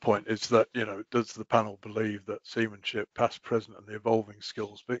similar point, is that, you know, does the panel believe that seamanship, past, present, and the evolving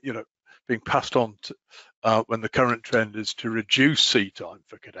skills, but, you know, being passed on to, when the current trend is to reduce sea time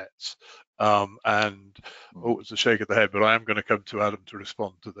for cadets? It's a shake of the head, but I am going to come to Adam to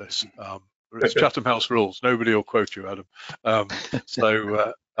respond to this. It's Chatham House rules. Nobody will quote you, Adam.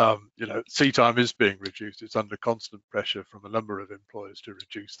 You know, sea time is being reduced. It's under constant pressure from a number of employers to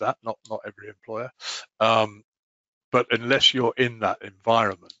reduce that. Not every employer. But unless you're in that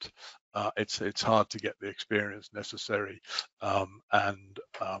environment, it's hard to get the experience necessary, you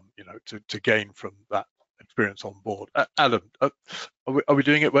know, to gain from that experience on board. Adam, are we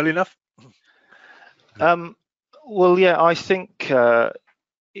doing it well enough? Well, yeah, I think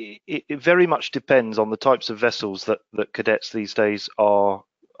it very much depends on the types of vessels that cadets these days are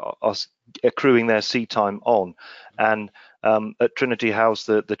accruing their sea time on. And at Trinity House,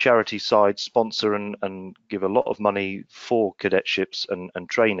 the charity side sponsor and give a lot of money for cadetships and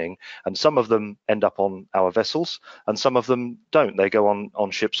training, and some of them end up on our vessels and some of them don't. They go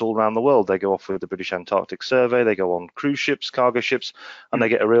on ships all around the world. They go off with the British Antarctic Survey, they go on cruise ships, cargo ships, and they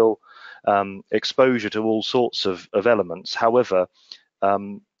get a real exposure to all sorts of elements. However,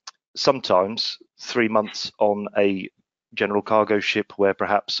 sometimes 3 months on a general cargo ship where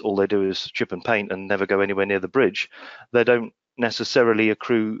perhaps all they do is chip and paint and never go anywhere near the bridge, they don't necessarily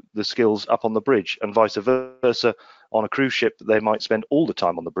accrue the skills up on the bridge, and vice versa. On a cruise ship, they might spend all the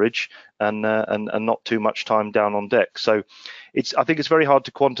time on the bridge and not too much time down on deck. So I think it's very hard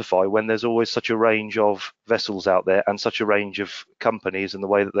to quantify when there's always such a range of vessels out there and such a range of companies and the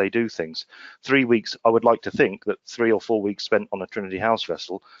way that they do things. 3 weeks, I would like to think that 3 or 4 weeks spent on a Trinity House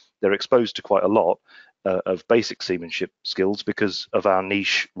vessel, they're exposed to quite a lot of basic seamanship skills because of our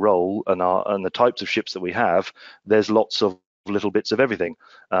niche role and the types of ships that we have. There's lots of little bits of everything,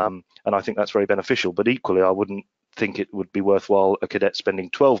 and I think that's very beneficial. But equally, I wouldn't think it would be worthwhile a cadet spending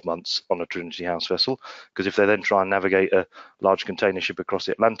 12 months on a Trinity House vessel, because if they then try and navigate a large container ship across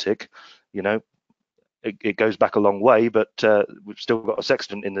the Atlantic, you know, it goes back a long way, but we've still got a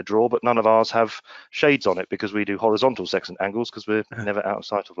sextant in the drawer, but none of ours have shades on it because we do horizontal sextant angles because we're never out of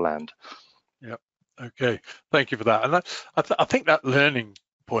sight of land. Yeah. Okay. Thank you for that. And I think that learning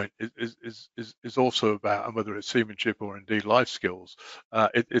point is also about, and whether it's seamanship or indeed life skills,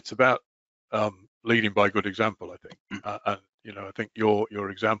 it's about leading by good example, I think. And you know, I think your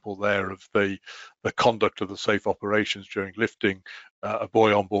example there of the conduct of the safe operations during lifting a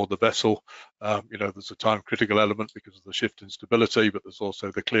buoy on board the vessel, you know, there's a time critical element because of the shift in stability, but there's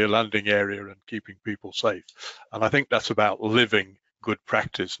also the clear landing area and keeping people safe. And I think that's about living good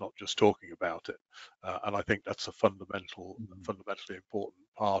practice, not just talking about it. And I think that's a fundamentally important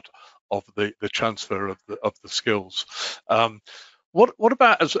part of the transfer of the skills. What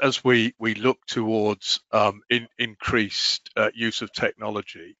about as we look towards increased use of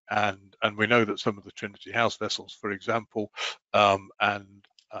technology, and we know that some of the Trinity House vessels, for example, and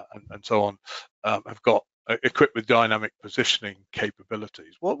so on, have got equipped with dynamic positioning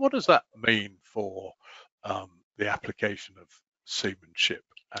capabilities. What does that mean for the application of seamanship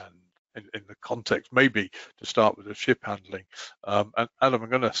and in the context, maybe to start with the ship handling? And Adam, I'm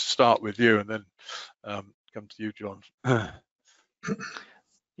going to start with you and then come to you, John.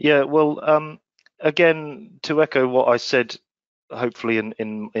 Yeah, well, again, to echo what I said, hopefully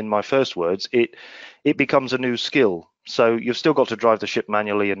in my first words, it becomes a new skill. So you've still got to drive the ship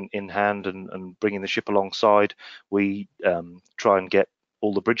manually and in hand and bringing the ship alongside. We try and get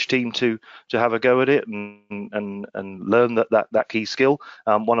all the bridge team to have a go at it and learn that key skill.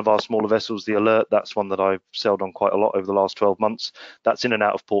 One of our smaller vessels, the Alert, that's one that I've sailed on quite a lot over the last 12 months. That's in and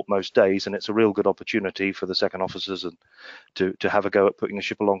out of port most days, and it's a real good opportunity for the second officers and to have a go at putting the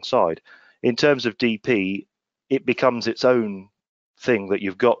ship alongside. In terms of DP, it becomes its own thing that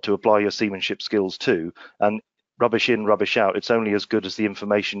you've got to apply your seamanship skills to, and rubbish in, rubbish out, it's only as good as the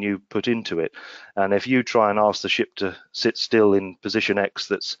information you put into it. And if you try and ask the ship to sit still in position X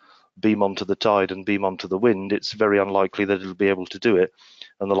that's beam onto the tide and beam onto the wind, it's very unlikely that it'll be able to do it,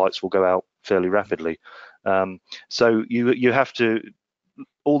 and the lights will go out fairly rapidly. So you have to,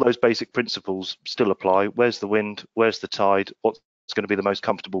 all those basic principles still apply. Where's the wind? Where's the tide? What's going to be the most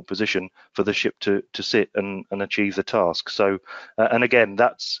comfortable position for the ship to sit and achieve the task? So and again,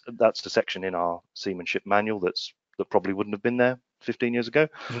 that's the section in our seamanship manual that probably wouldn't have been there 15 years ago,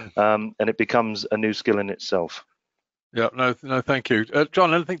 and it becomes a new skill in itself. Yeah, no, thank you.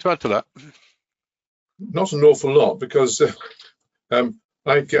 John, anything to add to that? Not an awful lot, because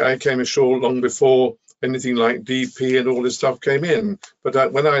I came ashore long before anything like DP and all this stuff came in.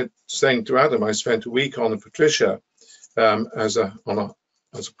 But when I was saying to Adam, I spent a week on the Patricia as a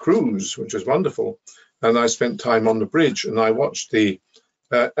cruise, which was wonderful, and I spent time on the bridge and I watched the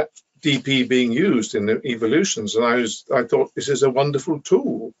DP being used in the evolutions, and I thought this is a wonderful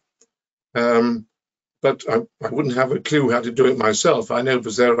tool, but I wouldn't have a clue how to do it myself. I know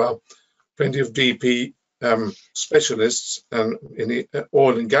because there are plenty of DP specialists in the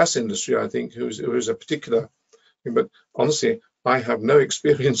oil and gas industry, I think, who is a particular thing, but honestly I have no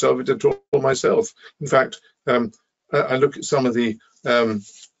experience of it at all myself. In fact, I look at some of the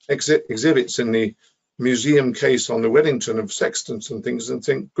exhibits in the museum case on the Wellington of sextants and things and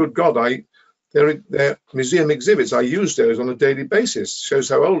think, good God, they're museum exhibits. I use those on a daily basis. Shows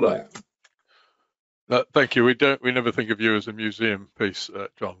how old I am. Thank you. We never think of you as a museum piece,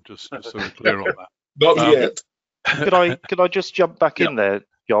 John, just so we're clear on that. Not yet. Could I just jump back in there,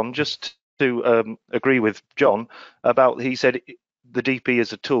 John, just to agree with John about, he said the DP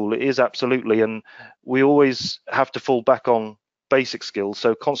is a tool. It is absolutely, and we always have to fall back on basic skills.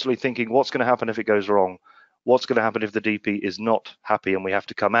 So constantly thinking, what's going to happen if it goes wrong? What's going to happen if the DP is not happy and we have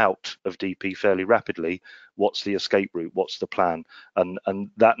to come out of DP fairly rapidly? What's the escape route? What's the plan? And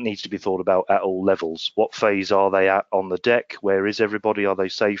that needs to be thought about at all levels. What phase are they at on the deck? Where is everybody? Are they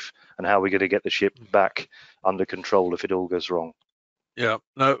safe? And how are we going to get the ship back under control if it all goes wrong? Yeah,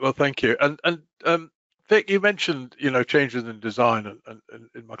 no, well, thank you. And Vic, you mentioned, changes in design, and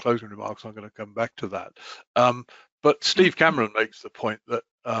in my closing remarks, I'm going to come back to that. But Steve Cameron makes the point that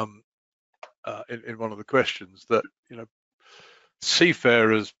in one of the questions that, you know,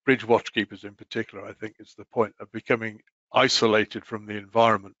 seafarers, bridge watchkeepers in particular, I think is the point of becoming isolated from the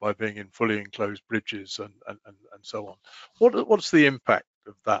environment by being in fully enclosed bridges and so on. What's the impact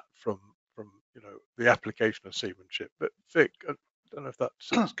of that from you know, the application of seamanship? But Vic, I don't know if that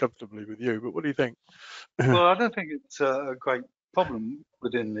sits comfortably with you, but what do you think? Well, I don't think it's a great problem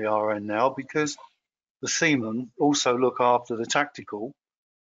within the RN now, because the seamen also look after the tactical.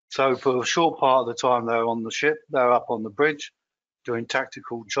 So for a short part of the time they're on the ship, they're up on the bridge doing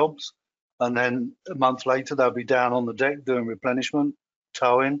tactical jobs, and then a month later they'll be down on the deck doing replenishment,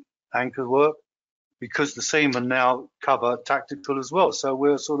 towing, anchor work, because the seamen now cover tactical as well. So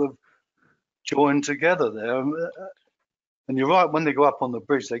we're sort of joined together there. And you're right, when they go up on the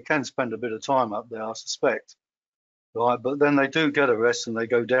bridge, they can spend a bit of time up there, I suspect. Right, but then they do get a rest and they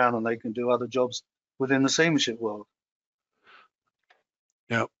go down and they can do other jobs within the seamanship world.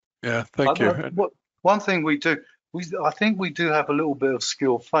 Yeah, thank you. One thing we do, I think we do have a little bit of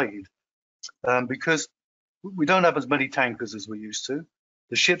skill fade, because we don't have as many tankers as we used to.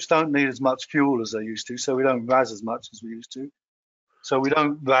 The ships don't need as much fuel as they used to, so we don't RAS as much as we used to. So we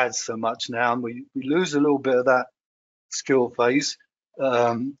don't RAS so much now, and we lose a little bit of that skill fade.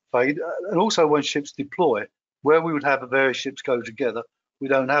 And also when ships deploy, where we would have various ships go together, we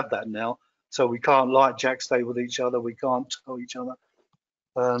don't have that now. So we can't light jack stay with each other, we can't tow each other.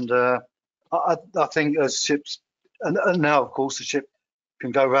 And I think as ships, and now of course the ship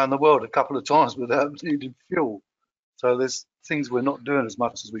can go around the world a couple of times without needing fuel. So there's things we're not doing as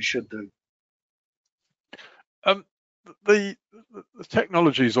much as we should do. The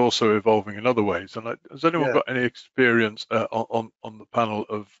technology is also evolving in other ways, and has anyone got any experience on the panel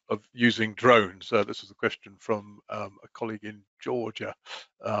of using drones? This is a question from a colleague in Georgia,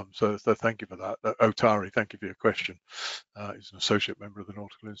 so thank you for that. Otari, thank you for your question. He's an associate member of the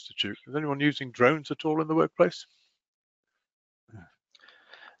Nautical Institute. Is anyone using drones at all in the workplace?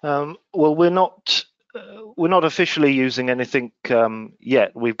 Well, we're not officially using anything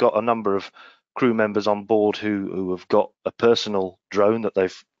yet. We've got a number of crew members on board who have got a personal drone that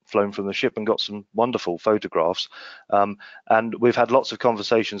they've flown from the ship and got some wonderful photographs, and we've had lots of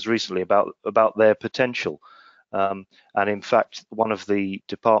conversations recently about their potential, and in fact one of the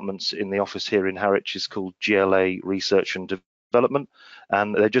departments in the office here in Harwich is called GLA Research and Development,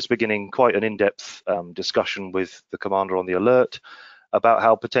 and they're just beginning quite an in-depth discussion with the commander on the Alert about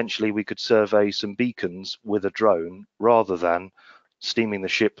how potentially we could survey some beacons with a drone rather than steaming the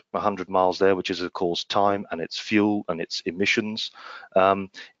ship 100 miles there, which is of course time and its fuel and its emissions.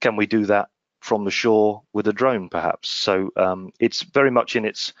 Can we do that from the shore with a drone perhaps? So it's very much in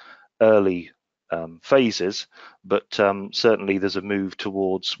its early phases, but certainly there's a move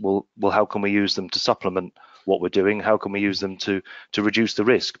towards, well, how can we use them to supplement what we're doing? How can we use them to reduce the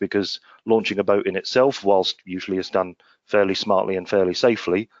risk? Because launching a boat in itself, whilst usually it's done fairly smartly and fairly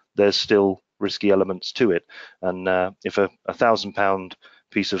safely, there's still risky elements to it. And if a £1,000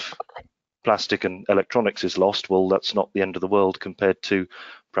 piece of plastic and electronics is lost, well, that's not the end of the world compared to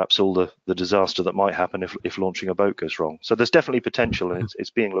perhaps all the disaster that might happen if launching a boat goes wrong. So there's definitely potential, and it's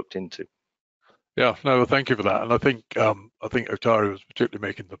being looked into. Yeah, no, thank you for that. And I think Otari was particularly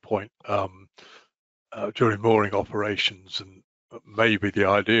making the point during mooring operations, and maybe the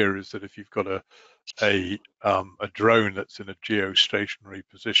idea is that if you've got a drone that's in a geostationary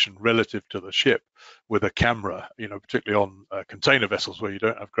position relative to the ship with a camera, you know, particularly on container vessels where you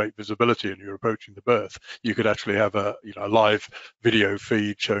don't have great visibility and you're approaching the berth, you could actually have a live video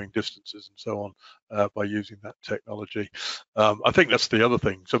feed showing distances and so on by using that technology. I think that's the other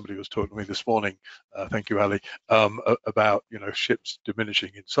thing. Somebody was talking to me this morning, thank you, Ali, about, you know, ships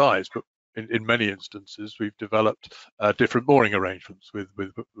diminishing in size, but in many instances, we've developed different mooring arrangements with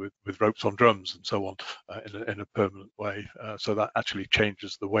ropes on drums and so on in a permanent way. So that actually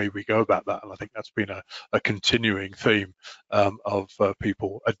changes the way we go about that. And I think that's been a continuing theme of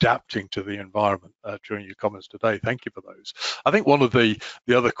people adapting to the environment during your comments today. Thank you for those. I think one of the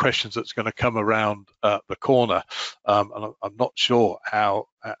other questions that's going to come around the corner, and I'm not sure how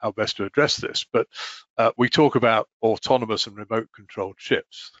best to address this, but we talk about autonomous and remote controlled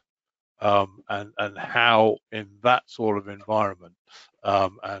ships. And how in that sort of environment,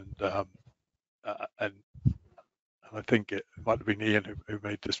 and I think it might have been Ian who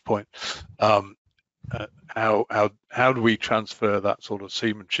made this point, how do we transfer that sort of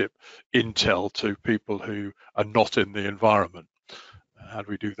seamanship intel to people who are not in the environment? How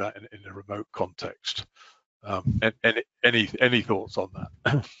do we do that in a remote context? Any thoughts on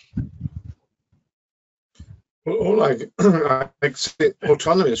that? Well, all I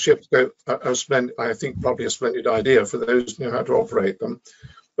autonomous ships are splendid. I think probably a splendid idea for those who know how to operate them.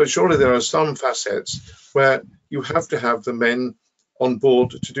 But surely there are some facets where you have to have the men on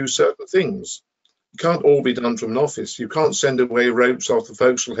board to do certain things. It can't all be done from an office. You can't send away ropes off the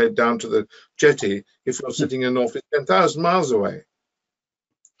forecastle head down to the jetty if you're sitting in an office 10,000 miles away.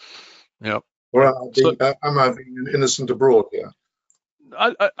 Yeah. Or am I being innocent abroad here?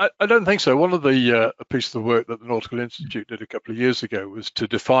 I don't think so. One of the pieces of work that the Nautical Institute did a couple of years ago was to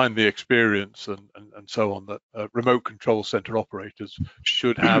define the experience and so on that remote control center operators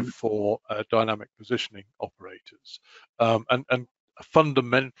should have for dynamic positioning operators. And a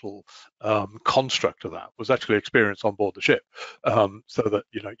fundamental construct of that was actually experience on board the ship, so that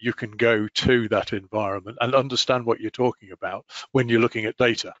you can go to that environment and understand what you're talking about when you're looking at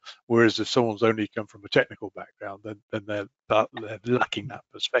data. Whereas if someone's only come from a technical background, then they're lacking that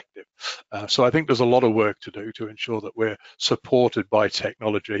perspective. So I think there's a lot of work to do to ensure that we're supported by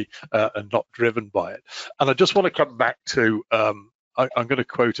technology and not driven by it. And I just want to come back to I'm going to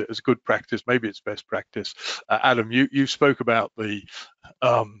quote it as good practice, maybe it's best practice. Adam, you spoke about the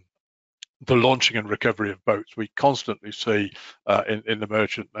launching and recovery of boats. We constantly see in the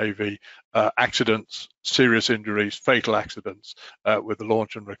merchant navy accidents, serious injuries, fatal accidents with the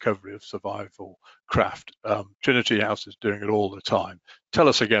launch and recovery of survival craft. Trinity House is doing it all the time. Tell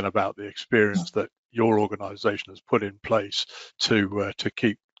us again about the experience that your organisation has put in place to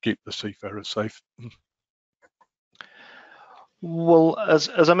keep the seafarers safe. Well, as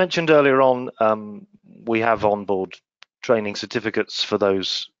I mentioned earlier on, we have onboard training certificates for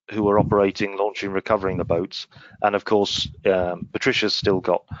those who are operating, launching, recovering the boats. And of course, Patricia's still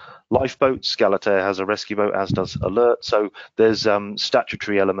got lifeboats. Galatea has a rescue boat, as does Alert. So there's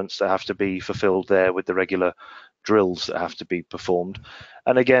statutory elements that have to be fulfilled there with the regular drills that have to be performed.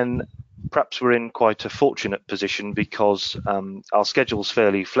 And again, perhaps we're in quite a fortunate position because our schedule's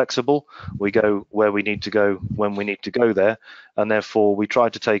fairly flexible. We go where we need to go when we need to go there, and therefore we try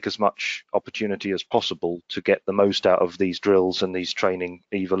to take as much opportunity as possible to get the most out of these drills and these training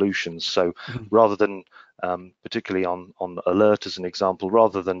evolutions. So rather than, particularly on Alert as an example,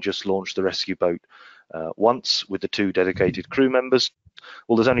 rather than just launch the rescue boat once with the 2 dedicated crew members,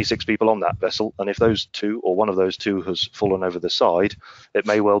 well, there's only 6 people on that vessel, and if those 2 or one of those 2 has fallen over the side, it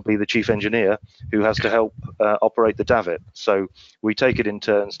may well be the chief engineer who has to help operate the davit. So we take it in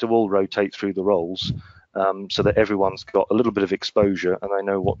turns to all rotate through the roles, so that everyone's got a little bit of exposure and they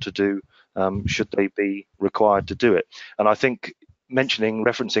know what to do should they be required to do it. And I think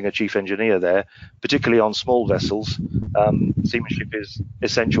referencing a chief engineer there, particularly on small vessels, seamanship is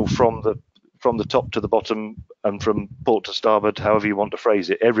essential from the top to the bottom and from port to starboard, however you want to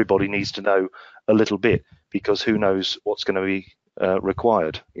phrase it. Everybody needs to know a little bit, because who knows what's going to be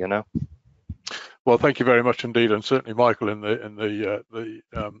required, Well, thank you very much indeed, and certainly Michael in the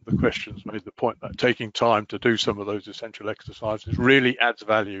questions made the point that taking time to do some of those essential exercises really adds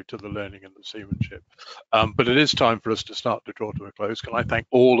value to the learning and the seamanship. But it is time for us to start to draw to a close. Can I thank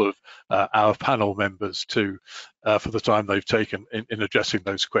all of our panel members for the time they've taken in addressing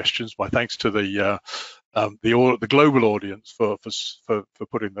those questions. My thanks to the global audience for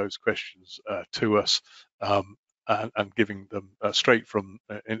putting those questions to us. And giving them straight from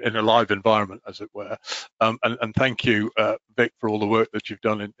in a live environment, as it were. And thank you, Vic, for all the work that you've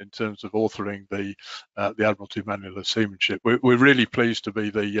done in terms of authoring the Admiralty Manual of Seamanship. We're really pleased to be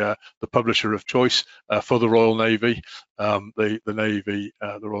the publisher of choice for the Royal Navy. The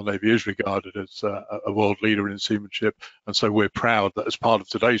Royal Navy is regarded as a world leader in seamanship, and so we're proud that as part of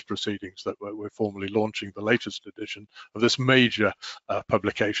today's proceedings that we're formally launching the latest edition of this major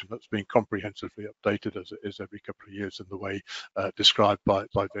publication that's been comprehensively updated, as it is every couple of years in the way described by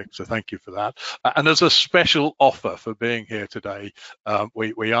Vic. So thank you for that. And as a special offer for being here today,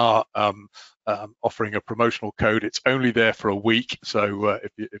 we are offering a promotional code. It's only there for a week, so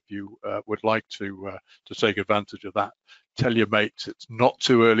if you would like to take advantage of that, tell your mates it's not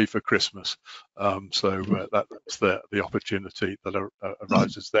too early for Christmas. That's the opportunity that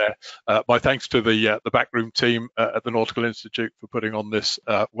arises there. My thanks to the backroom team at the Nautical Institute for putting on this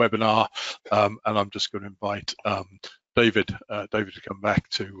webinar, and I'm just going to invite David to come back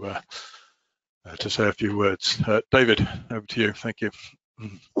to say a few words. David, over to you. Thank you.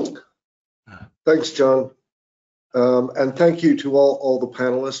 Thanks, John. And thank you to all the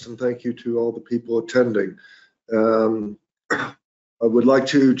panelists, and thank you to all the people attending. I would like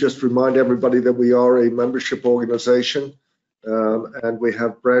to just remind everybody that we are a membership organization, and we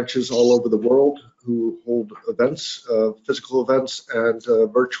have branches all over the world who hold events, physical events and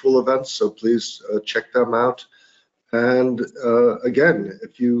virtual events, so please check them out. And again,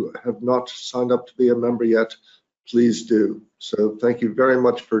 if you have not signed up to be a member yet, please do. So thank you very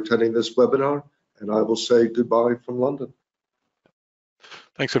much for attending this webinar, and I will say goodbye from London.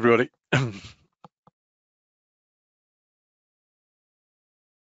 Thanks, everybody.